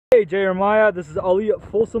Hey Jeremiah, this is Ali at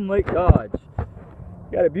Folsom Lake Dodge.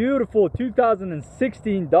 Got a beautiful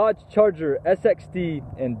 2016 Dodge Charger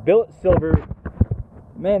SXT in billet silver.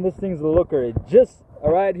 Man, this thing's a looker. It just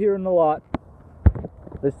arrived here in the lot.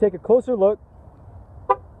 Let's take a closer look.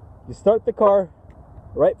 You start the car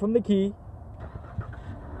right from the key.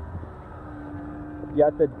 You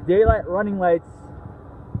got the daylight running lights,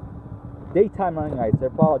 daytime running lights, I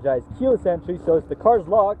apologize. Keyless entry, so if the car's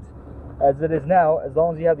locked, as it is now, as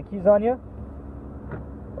long as you have the keys on you,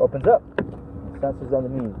 opens up. Sensors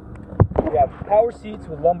underneath. We have power seats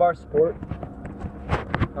with lumbar support.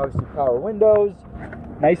 Obviously power windows.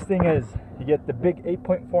 Nice thing is you get the big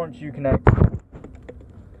 8.4-inch U-connect,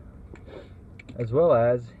 as well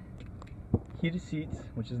as heated seats,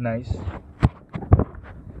 which is nice.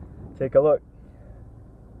 Take a look.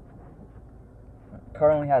 The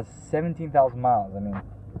car only has 17,000 miles. I mean,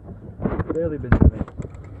 barely been driven.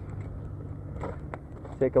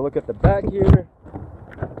 Take a look at the back here.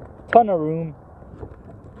 Ton of room.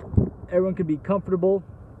 Everyone can be comfortable,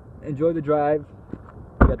 enjoy the drive.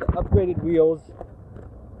 You got the upgraded wheels.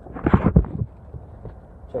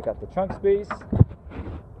 Check out the trunk space.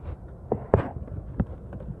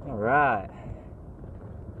 All right.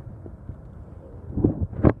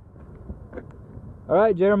 All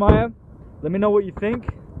right, Jeremiah, let me know what you think.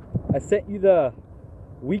 I sent you the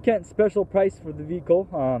weekend special price for the vehicle.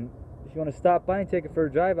 If you want to stop by and take it for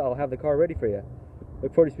a drive, I'll have the car ready for you.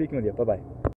 Look forward to speaking with you. Bye-bye.